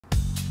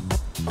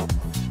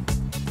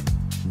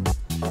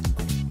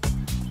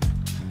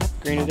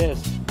Green it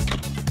is.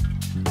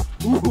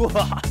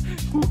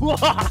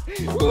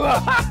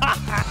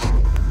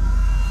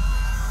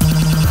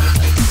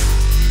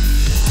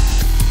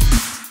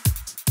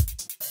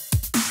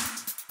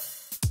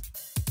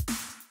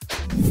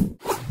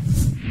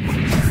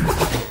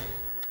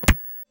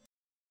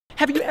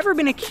 Have you ever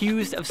been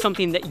accused of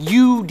something that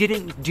you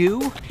didn't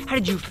do? How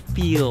did you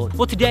feel?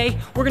 Well, today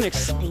we're gonna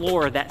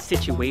explore that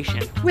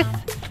situation with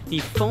the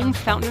foam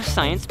fountain of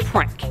science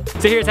prank.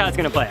 So here's how it's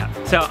gonna play out.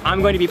 So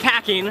I'm going to be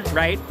packing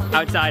right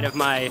outside of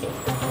my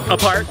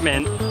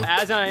apartment.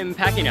 As I'm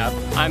packing up,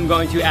 I'm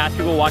going to ask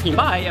people walking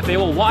by if they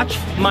will watch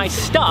my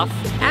stuff.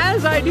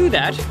 As I do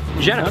that,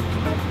 Jenna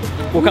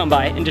will come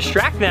by and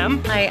distract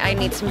them. I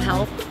need some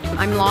help.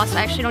 I'm lost.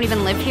 I actually don't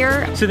even live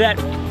here. So that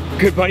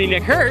good buddy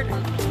Nick Hurt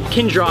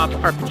can drop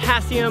our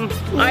potassium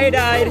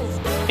iodide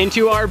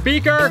into our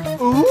beaker,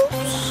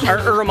 our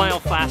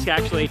Urmile flask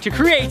actually, to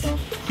create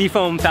the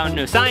foam fountain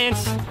of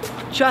science,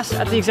 just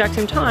at the exact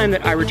same time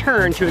that I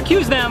return to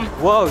accuse them,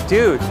 whoa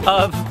dude,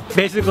 of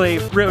basically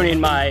ruining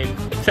my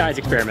science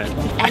experiment.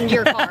 And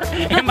your car.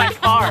 And my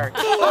car.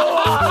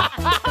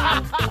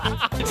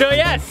 So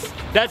yes,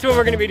 that's what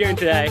we're gonna be doing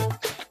today.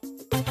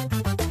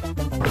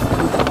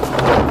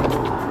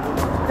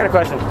 Got a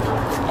question.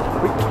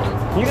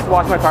 Can you just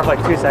wash my car for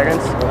like 2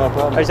 seconds? No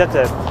problem. I just have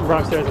to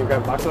run upstairs and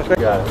grab a box real quick.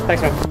 Got it.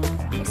 Thanks,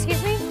 man.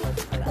 Excuse me?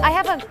 I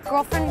have a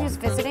girlfriend who's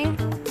visiting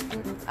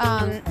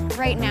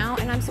right now,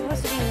 and I'm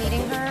supposed to be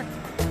meeting her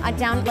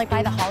down like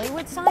by the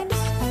Hollywood signs.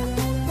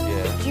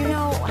 Yeah. Do you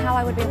know how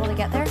I would be able to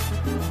get there?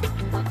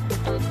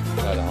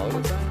 By the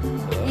Hollywood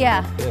sign?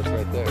 Yeah. Yeah, it's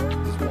right there.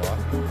 Just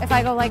walk. If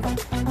I go like,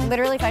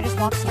 literally if I just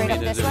walk straight up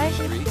this way?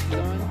 Street he's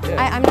on?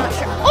 Yeah. I'm not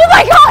sure. Oh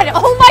my god!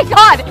 Oh my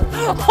god!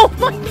 Oh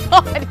my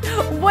god!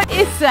 What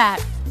is that?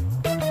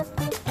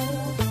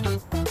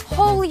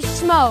 Holy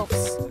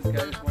smokes.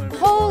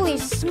 Holy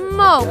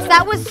smokes.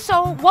 That was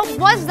so, what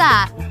was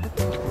that?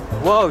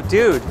 Whoa,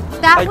 dude.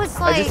 That was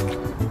like...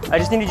 I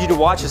just needed you to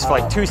watch this for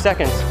like 2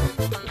 seconds.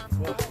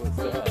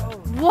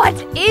 What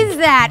is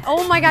that?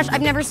 Oh my gosh,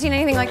 I've never seen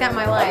anything like that in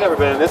my life. I've never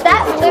been in this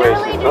That situation.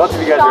 literally Most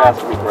of you guys are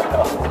asking me for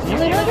help.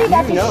 Literally,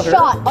 that you know just her?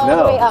 shot all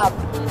the way up.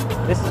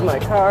 This is my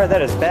car,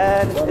 that is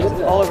bad.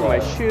 It's all over my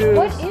shoes.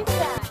 What is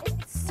that?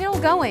 It's still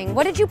going.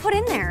 What did you put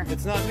in there?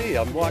 It's not me.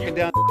 I'm walking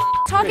down.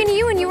 Talking to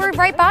you and you were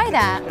right by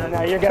that.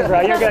 No, you're good,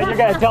 bro. You're good. You're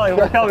good. Tell me.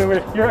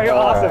 You're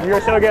awesome. You're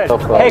so good. No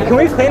problem. Hey, can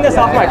we clean this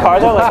off my car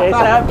though, like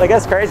ASAP? Like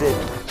that's crazy.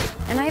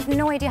 And I have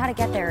no idea how to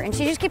get there. And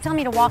she just keeps telling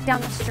me to walk down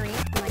the street.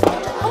 I'm like,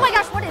 oh my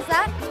gosh, what is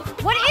that?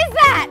 What is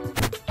that?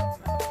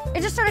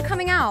 It just started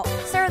coming out.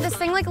 Sarah, this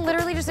thing like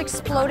literally just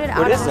exploded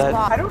out of is this that?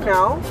 box. I don't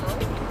know.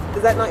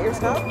 Is that not your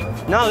stuff?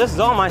 No, this is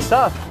all my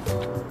stuff.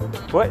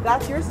 What?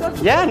 That's your stuff?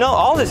 Yeah, no,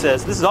 all this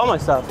is. This is all my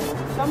stuff.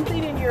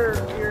 Something in your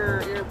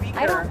beaker.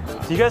 I don't.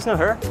 Do you guys know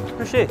her?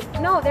 Who's she?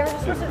 No, they were just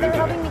supposed to, they were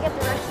helping me get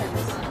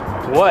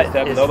directions. What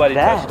is Nobody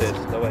that? touched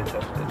this. Nobody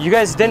touched it. You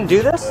guys didn't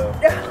do this?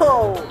 No.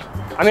 No.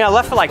 I mean, I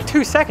left for like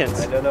 2 seconds.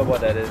 I don't know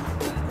what that is.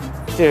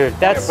 Dude,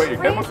 that's... Put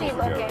your chemicals Crazy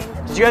together.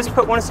 looking. Did you guys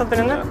put something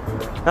in there?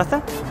 No.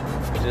 Nothing?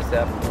 It just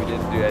happened. We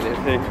didn't do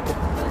anything.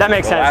 That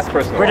makes The sense. last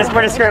person We're just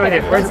screwing with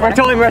you. We're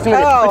totally messing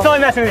with you. We're totally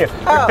messing with you.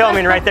 We're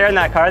filming right there in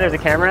that car. There's a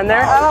camera in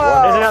there.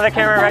 There's another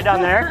camera right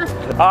down there.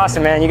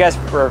 Awesome, man. You guys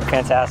were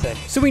fantastic.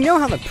 So we know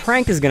how the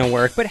prank is gonna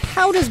work, but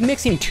how does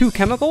mixing 2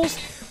 chemicals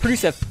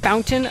produce a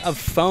fountain of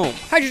foam?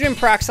 Hydrogen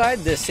peroxide,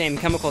 the same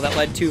chemical that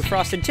led to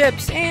frosted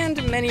tips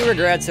and many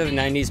regrets of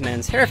 90s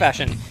men's hair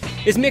fashion,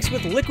 is mixed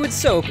with liquid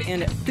soap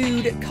and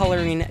food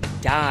coloring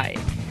dye.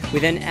 We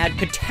then add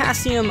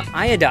potassium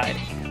iodide,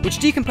 which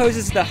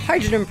decomposes the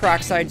hydrogen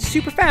peroxide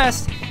super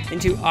fast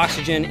into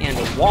oxygen and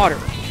water.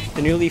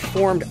 The newly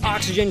formed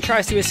oxygen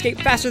tries to escape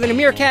faster than a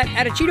meerkat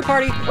at a cheetah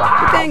party,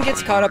 but then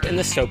gets caught up in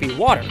the soapy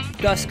water,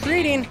 thus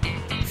creating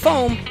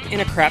foam in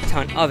a crap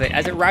ton of it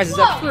as it rises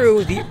up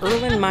through the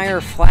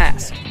Erlenmeyer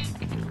flask.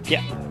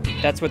 Yeah,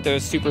 that's what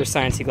those super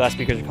sciencey glass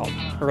beakers are called,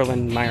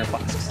 Erlenmeyer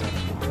flasks.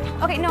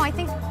 Okay, no, I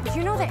think, do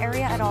you know the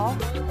area at all?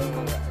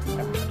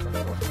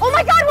 Oh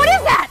my god, what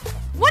is that?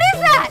 What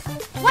is that?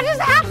 What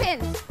just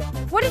happened?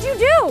 What did you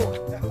do?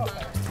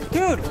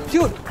 Dude,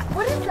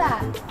 What is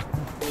that?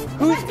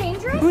 Is that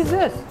dangerous? who's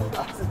this?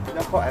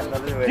 No, I have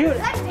nothing to do. Dude, Is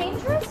that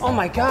dangerous? oh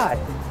my god.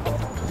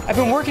 I've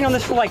been working on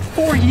this for like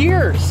 4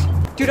 years.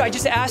 Dude, I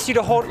just asked you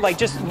to hold, like,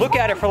 just look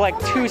at it for like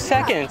 2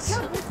 seconds.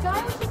 No, this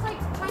guy was just like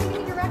trying to give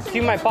me directions.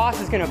 Dude, my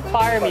boss is gonna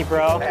fire me,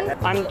 bro.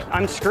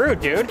 I'm screwed,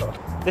 dude.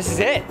 This is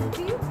it.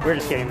 We're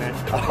just kidding, man.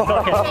 We're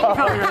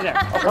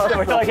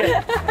totally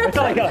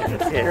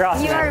kidding. You're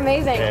awesome, You are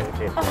man. amazing.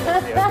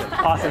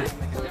 Awesome.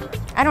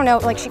 I don't know,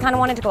 like she kind of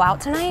wanted to go out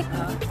tonight.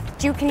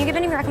 Can you give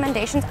any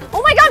recommendations?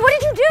 Oh my god, what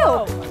did you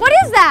do? What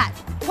is that?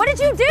 What did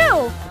you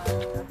do?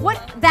 What,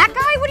 that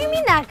guy? What do you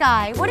mean that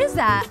guy? What is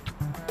that?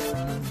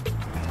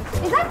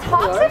 Is that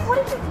toxic?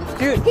 What did you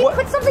Dude, He what-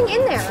 put something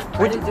in there.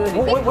 What'd you do?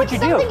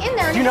 Something in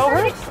there and Do you it know her?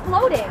 started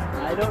exploding.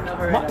 I don't know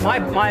her.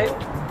 My,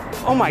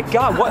 oh my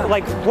god,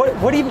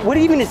 what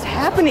even is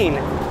happening?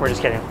 We're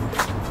just kidding.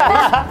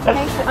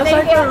 I'm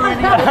sorry for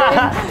ruining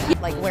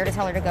it. Like where to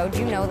tell her to go. Do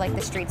you know like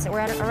the streets that we're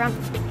at around?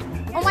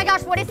 Oh my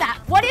gosh, what is that?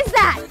 What is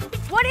that?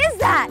 What is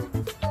that?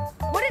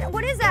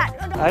 What is that?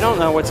 I don't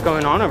know what's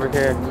going on over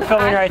here.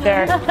 Filming right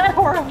there.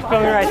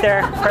 Filming right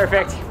there.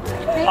 Perfect.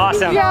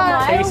 Awesome.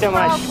 Thank you so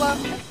much.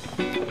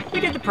 We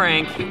did the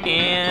prank,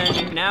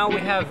 and now we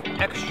have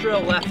extra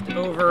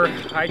leftover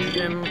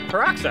hydrogen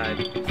peroxide.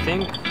 I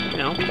think, you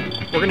know,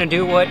 we're gonna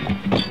do what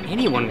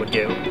anyone would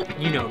do.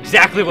 You know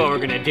exactly what we're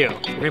gonna do.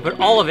 We're gonna put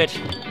all of it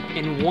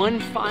in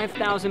one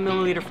 5,000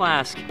 milliliter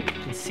flask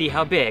and see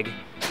how big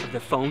of the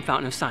foam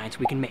fountain of science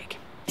we can make.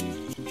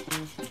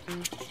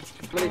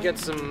 I'm gonna get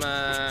some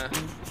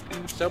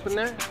soap in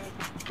there.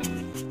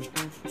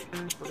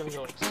 We're gonna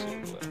go like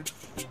soup.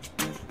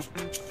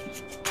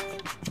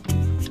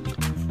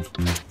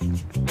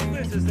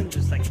 This isn't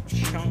just like a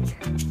chunk.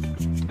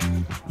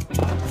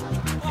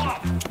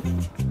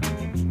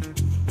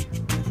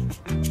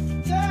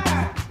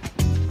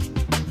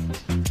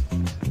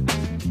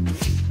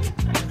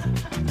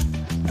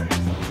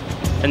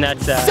 And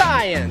that's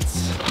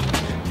Science!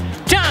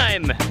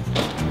 time!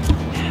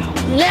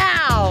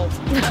 Now!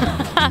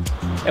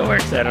 It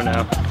works, I don't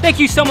know. Thank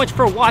you so much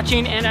for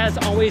watching, and as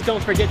always,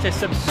 don't forget to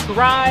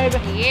subscribe.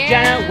 Yeah.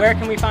 Jenna, where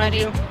can we find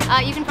you?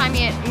 You can find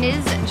me at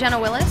Ms. Jenna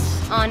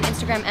Willis on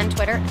Instagram and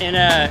Twitter. And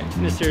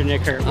Mr.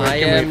 Nick Hurt, where I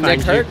can am we find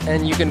Nick Hurt,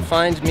 and you can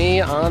find me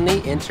on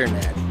the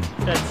internet.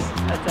 That's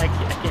I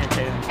can't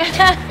say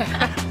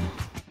that.